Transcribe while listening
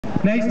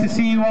Nice to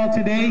see you all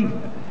today.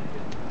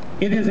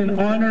 It is an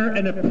honor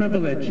and a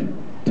privilege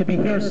to be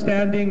here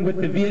standing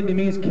with the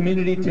Vietnamese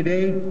community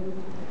today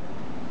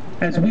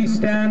as we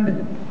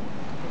stand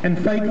and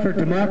fight for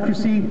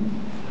democracy,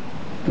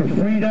 for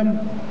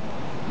freedom,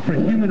 for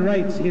human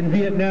rights in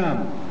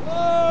Vietnam.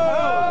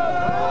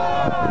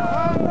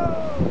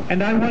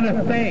 And I want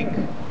to thank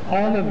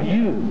all of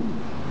you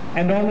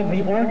and all of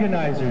the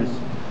organizers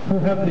who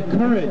have the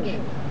courage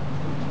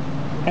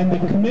and the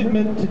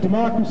commitment to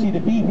democracy to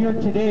be here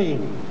today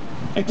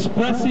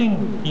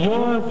expressing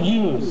your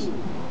views.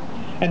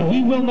 And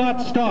we will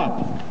not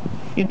stop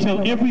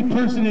until every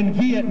person in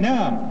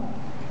Vietnam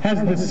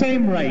has the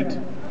same right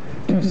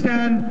to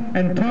stand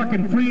and talk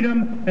in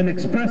freedom and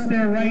express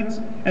their rights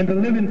and to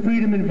live in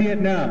freedom in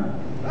Vietnam.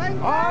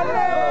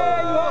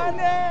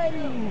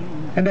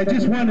 And I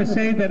just want to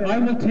say that I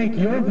will take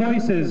your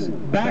voices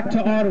back to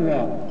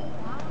Ottawa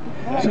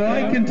so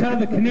I can tell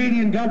the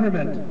Canadian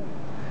government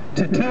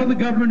to tell the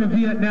government of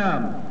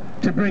Vietnam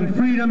to bring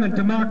freedom and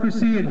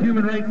democracy and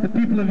human rights to the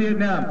people of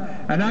Vietnam.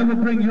 And I will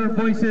bring your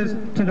voices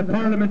to the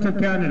Parliament of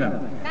Canada.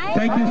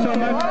 Thank you so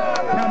much.